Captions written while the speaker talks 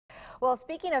Well,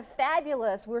 speaking of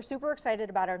fabulous, we're super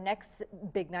excited about our next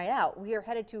big night out. We are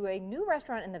headed to a new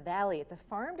restaurant in the Valley. It's a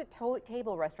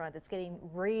farm-to-table restaurant that's getting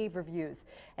rave reviews.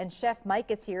 And Chef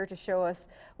Mike is here to show us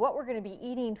what we're going to be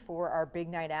eating for our big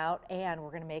night out, and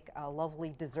we're going to make a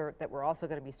lovely dessert that we're also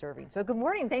going to be serving. So good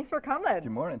morning. Thanks for coming.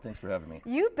 Good morning. Thanks for having me.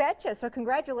 You betcha. So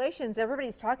congratulations.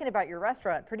 Everybody's talking about your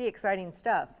restaurant. Pretty exciting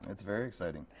stuff. It's very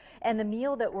exciting. And the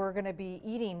meal that we're going to be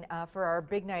eating for our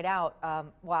big night out,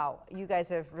 wow, you guys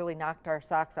have really knocked our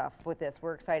socks off with this.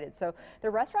 We're excited. So the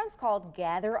restaurant's called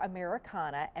Gather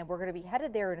Americana, and we're going to be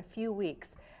headed there in a few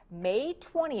weeks. May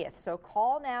 20th, so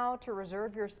call now to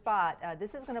reserve your spot.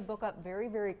 This is going to book up very,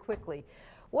 very quickly.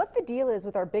 What the deal is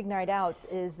with our big night outs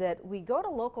is that we go to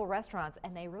local restaurants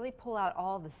and they really pull out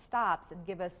all the stops and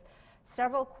give us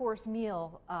several course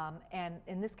meal, and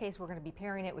in this case we're going to be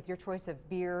pairing it with your choice of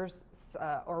beers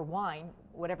or wine,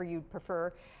 whatever you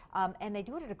prefer, and they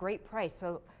do it at a great price.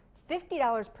 So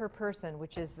 $50 per person,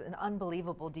 which is an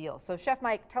unbelievable deal. So Chef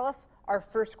Mike, tell us our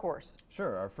first course.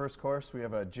 Sure. Our first course, we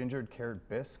have a gingered carrot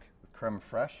bisque with creme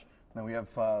fraiche. And then we have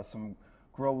some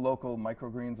grow local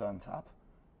microgreens on top.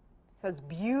 So it's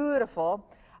beautiful.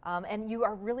 And you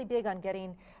are really big on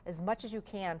getting as much as you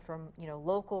can from,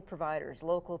 local providers,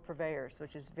 local purveyors,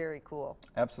 which is very cool.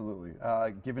 Absolutely.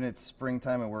 Given it's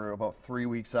springtime and we're about 3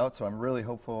 weeks out, so I'm really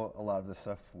hopeful a lot of this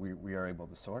stuff we are able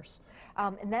to source.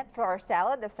 And that for our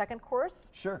salad, the second course?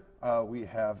 Sure. We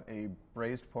have a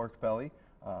braised pork belly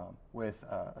with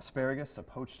asparagus, a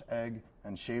poached egg,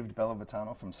 and shaved bella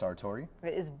vitano from Sartori.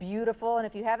 It is beautiful, and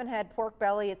if you haven't had pork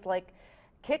belly, it's like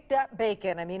kicked up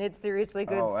bacon. I mean, it's seriously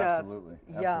good stuff. Absolutely.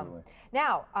 Yum. Absolutely.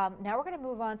 Now we're going to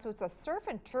move on. So it's a surf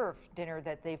and turf dinner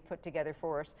that they've put together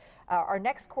for us. Our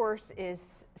next course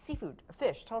is seafood,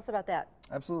 fish. Tell us about that.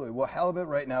 Absolutely. Well, halibut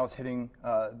right now is hitting,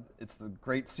 it's the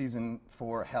great season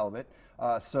for halibut.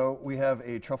 So we have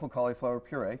a truffle cauliflower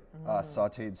puree,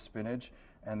 sauteed spinach,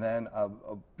 and then a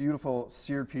beautiful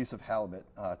seared piece of halibut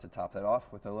to top that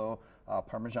off with a little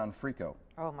Parmesan frico.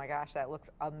 Oh my gosh, that looks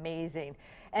amazing.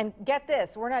 And get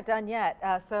this, we're not done yet.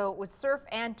 So with surf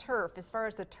and turf, as far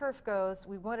as the turf goes,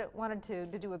 we wanted to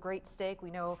do a great steak. We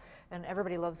know, and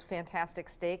everybody loves fantastic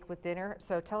steak with dinner.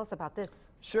 So tell us about this.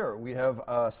 Sure, we have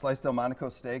sliced Delmonico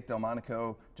steak,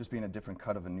 Delmonico just being a different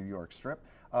cut of a New York strip,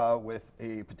 with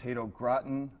a potato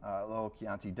gratin, a little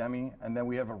Chianti demi, and then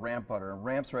we have a ramp butter. And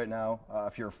ramps right now,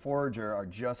 if you're a forager, are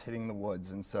just hitting the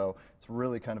woods, and so it's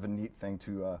really kind of a neat thing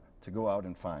to go out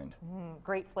and find.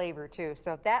 Great flavor too.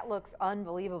 So that looks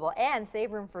unbelievable, and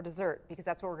save room for dessert because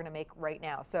that's what we're going to make right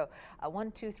now. So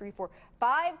 1, 2, 3, 4,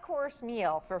 5-course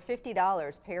meal for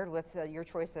 $50 paired with your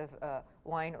choice of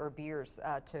wine or beers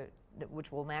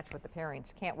which will match with the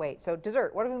pairings. Can't wait. So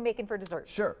dessert, what are we making for dessert?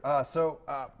 Sure.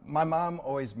 My mom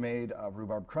always made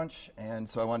rhubarb crunch, and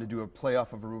so I wanted to do a play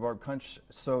off of a rhubarb crunch.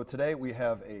 So today we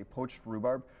have a poached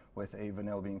rhubarb with a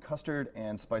vanilla bean custard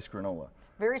and spiced granola.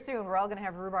 Very soon we're all going to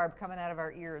have rhubarb coming out of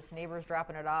our ears, neighbors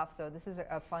dropping it off, so this is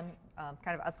a fun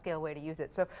kind of upscale way to use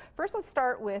it. So first let's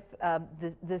start with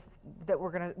this that we're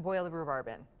going to boil the rhubarb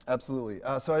in. Absolutely.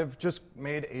 So I've just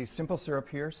made a simple syrup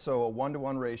here, so a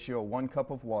 1-to-1 ratio, 1 cup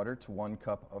of water to 1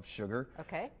 cup of sugar.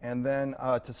 Okay. And then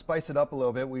to spice it up a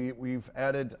little bit, we've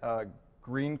added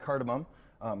green cardamom.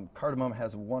 Cardamom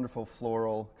has wonderful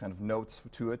floral kind of notes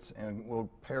to it and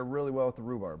will pair really well with the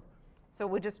rhubarb. So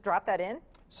we just drop that in?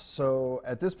 So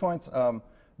at this point,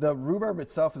 the rhubarb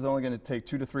itself is only going to take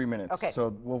 2 to 3 minutes. Okay.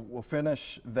 So we'll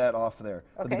finish that off there.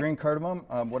 Okay. But the green cardamom,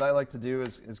 what I like to do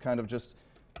is kind of just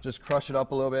crush it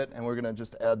up a little bit, and we're going to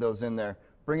just add those in there.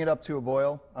 Bring it up to a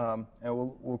boil, and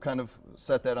we'll kind of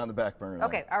set that on the back burner.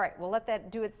 Okay, all right. We'll let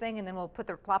that do its thing, and then we'll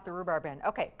plop the rhubarb in.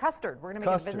 Okay, custard. We're going to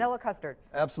make a vanilla custard.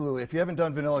 Absolutely. If you haven't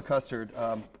done vanilla custard,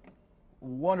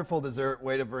 wonderful dessert,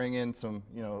 way to bring in some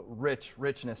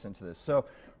richness into this. So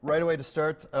right away to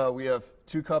start, we have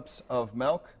 2 cups of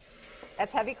milk.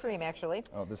 That's heavy cream, actually.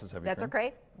 Oh, this is heavy cream. That's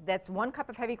okay. That's 1 cup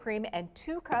of heavy cream and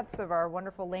 2 cups of our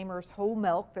wonderful Lamers whole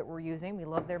milk that we're using. We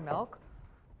love their milk.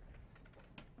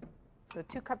 So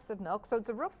 2 cups of milk. So it's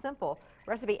a real simple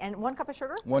recipe. And 1 cup of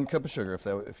sugar? 1 cup of sugar,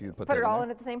 if you put that in it all there.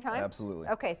 in at the same time? Absolutely.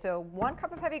 Okay, so 1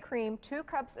 cup of heavy cream, 2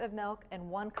 cups of milk, and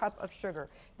 1 cup of sugar.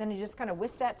 Then you just kind of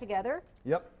whisk that together.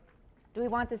 Yep. Do we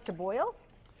want this to boil?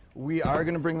 We are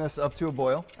going to bring this up to a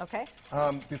boil. Okay.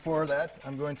 Before that,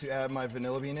 I'm going to add my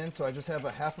vanilla bean in. So I just have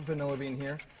a half a vanilla bean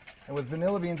here. And with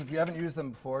vanilla beans, if you haven't used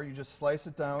them before, you just slice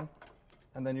it down,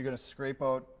 and then you're going to scrape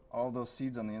out all those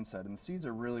seeds on the inside. And the seeds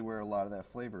are really where a lot of that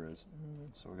flavor is.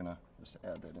 So we're going to just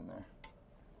add that in there.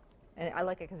 And I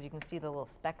like it because you can see the little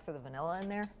specks of the vanilla in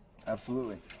there.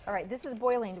 Absolutely. All right, this is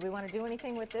boiling. Do we want to do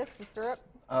anything with this, the syrup?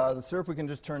 The syrup we can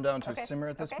just turn down to a simmer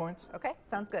at this point. Okay,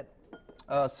 sounds good.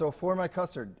 So for my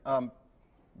custard,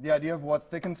 the idea of what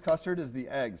thickens custard is the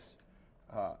eggs.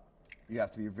 You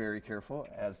have to be very careful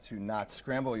as to not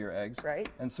scramble your eggs. Right.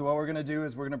 And so what we're going to do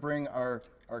is we're going to bring our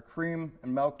cream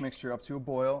and milk mixture up to a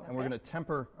boil, and we're going to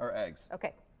temper our eggs.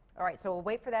 Okay. All right, so we'll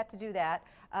wait for that to do that.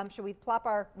 Should we plop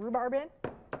our rhubarb in?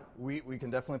 We can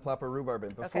definitely plop our rhubarb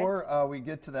in. Before we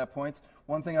get to that point,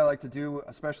 one thing I like to do,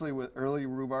 especially with early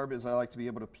rhubarb, is I like to be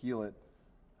able to peel it.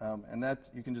 And that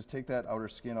you can just take that outer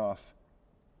skin off.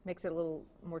 Makes it a little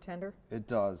more tender? It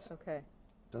does. Okay.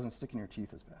 Doesn't stick in your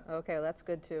teeth as bad. Okay, well, that's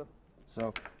good too.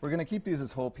 So we're going to keep these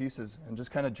as whole pieces and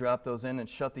just kind of drop those in and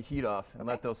shut the heat off and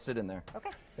let those sit in there. Okay.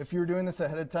 If you're doing this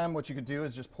ahead of time, what you could do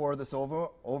is just pour this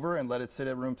over and let it sit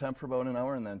at room temp for about an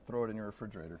hour and then throw it in your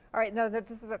refrigerator. All right, now that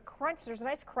this is a crunch, there's a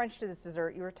nice crunch to this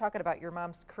dessert. You were talking about your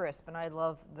mom's crisp, and I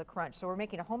love the crunch. So we're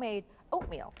making a homemade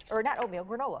oatmeal, or not oatmeal,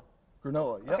 granola.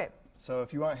 Granola, yep. Okay. So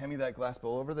if you want, hand me that glass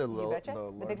bowl over there, You betcha.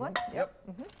 The big one? Yep.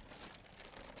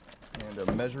 And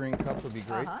a measuring cup would be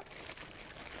great.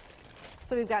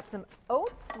 So we've got some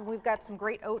oats. We've got some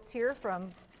great oats here from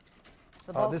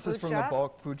the bulk This food is from shop. the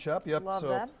bulk food shop. Yep. Love so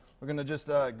them. we're going to just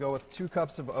go with 2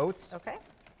 cups of oats. Okay.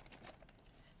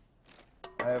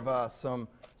 I have some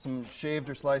shaved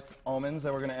or sliced almonds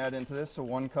that we're going to add into this. So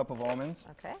 1 cup of almonds.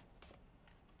 Okay.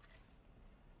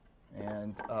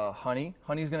 And honey.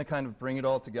 Honey's going to kind of bring it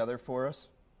all together for us.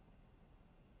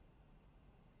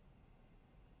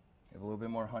 Have a little bit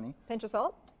more honey. Pinch of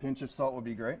salt. Pinch of salt would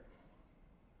be great.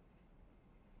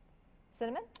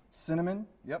 Cinnamon. Cinnamon.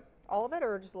 Yep. All of it,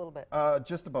 or just a little bit?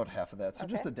 Just about half of that. So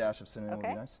just Okay. a dash of cinnamon would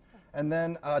Okay. be nice. And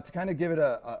then to kind of give it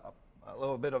a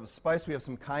little bit of a spice, we have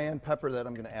some cayenne pepper that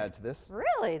I'm going to add to this.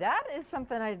 Really? That is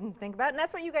something I didn't think about. And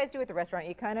that's what you guys do at the restaurant.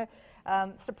 You kind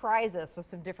of surprise us with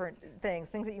some different things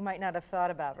that you might not have thought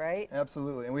about, right?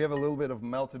 Absolutely. And we have a little bit of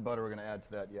melted butter we're going to add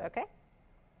to that yet. Okay.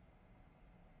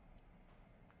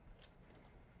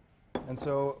 And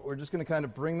so we're just going to kind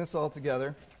of bring this all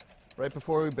together right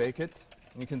before we bake it.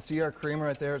 And you can see our cream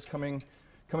right there. It's coming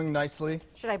nicely.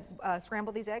 Should I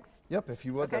scramble these eggs? Yep, if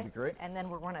you would, that'd be great. And then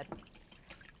we're going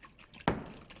to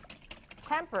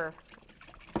temper.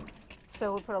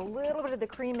 So we'll put a little bit of the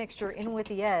cream mixture in with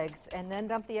the eggs and then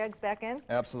dump the eggs back in.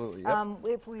 Absolutely, yep.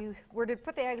 If we were to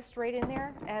put the eggs straight in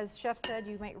there, as Chef said,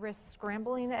 you might risk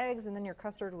scrambling the eggs and then your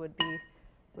custard would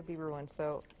be ruined.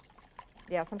 So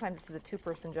yeah, sometimes this is a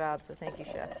 2-person job, so thank you,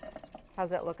 Chef.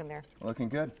 How's that looking there? Looking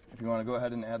good. If you want to go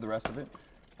ahead and add the rest of it.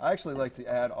 I actually like to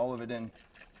add all of it in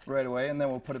right away, and then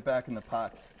we'll put it back in the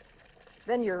pot.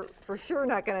 Then you're for sure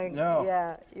not going to, No.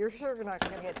 yeah, you're sure not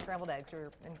going to get scrambled eggs.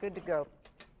 You're good to go.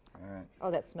 All right. Oh,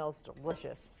 that smells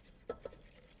delicious.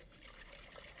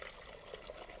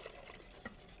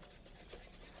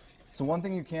 So one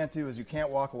thing you can't do is you can't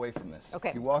walk away from this. Okay.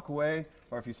 If you walk away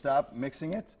or if you stop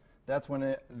mixing it, that's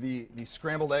when the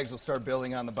scrambled eggs will start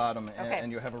building on the bottom,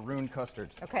 and you'll have a ruined custard.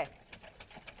 Okay.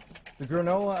 The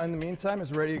granola, in the meantime,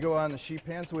 is ready to go on the sheet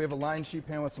pan. So we have a lined sheet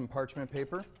pan with some parchment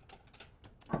paper.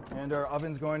 And our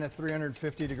oven's going at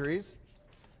 350 degrees.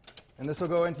 And this will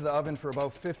go into the oven for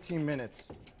about 15 minutes.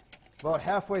 About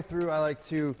halfway through, I like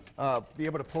to be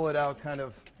able to pull it out, kind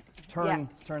of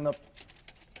turn up.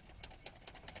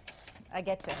 I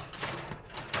get you.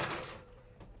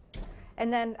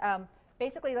 And then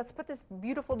basically, let's put this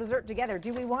beautiful dessert together.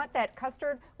 Do we want that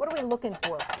custard? What are we looking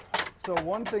for? So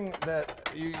one thing that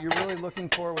you're really looking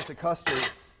for with the custard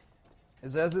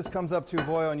is as this comes up to a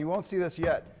boil, and you won't see this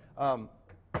yet,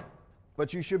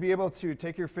 but you should be able to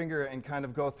take your finger and kind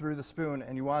of go through the spoon,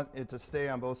 and you want it to stay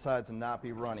on both sides and not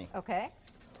be runny. Okay.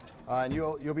 And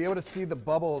you'll be able to see the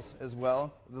bubbles as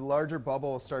well. The larger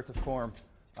bubble will start to form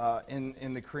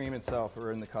in the cream itself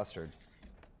or in the custard.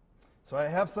 So I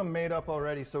have some made up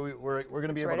already, so we're going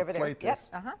to be able to plate this.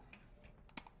 Yep.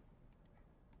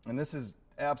 And this is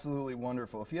absolutely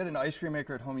wonderful. If you had an ice cream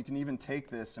maker at home, you can even take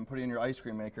this and put it in your ice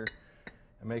cream maker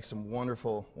and make some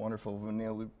wonderful, wonderful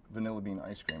vanilla bean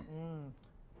ice cream.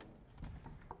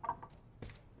 And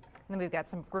then we've got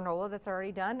some granola that's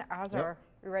already done.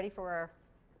 We ready for our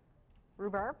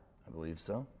rhubarb? I believe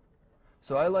so.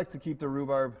 So I like to keep the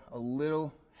rhubarb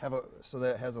so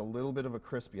that it has a little bit of a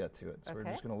crisp yet to it. So we're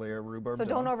just going to lay our rhubarb So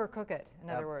down. don't overcook it, in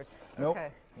other words. Nope. Okay.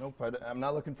 Nope. I'm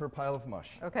not looking for a pile of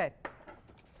mush. Okay.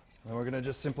 And we're going to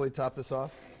just simply top this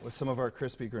off with some of our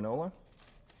crispy granola.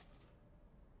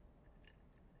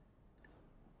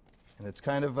 And it's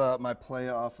kind of my play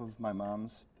off of my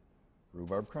mom's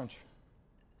rhubarb crunch.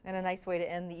 And a nice way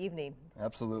to end the evening.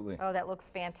 Absolutely. Oh, that looks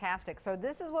fantastic. So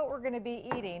this is what we're going to be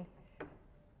eating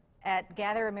at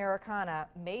Gather Americana,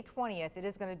 May 20th. It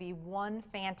is going to be one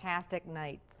fantastic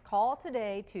night. Call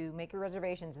today to make your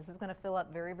reservations. This is going to fill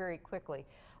up very, very quickly.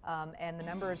 And the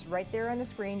number is right there on the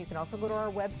screen. You can also go to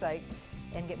our website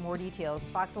and get more details,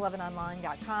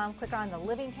 fox11online.com. Click on the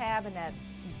Living tab and that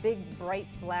big, bright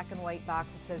black and white box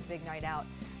that says Big Night Out.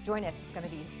 Join us. It's going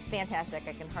to be fantastic.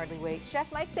 I can hardly wait.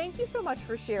 Chef Mike, thank you so much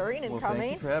for sharing and coming.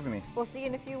 Thank you for having me. We'll see you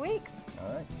in a few weeks.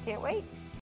 All right. Can't wait.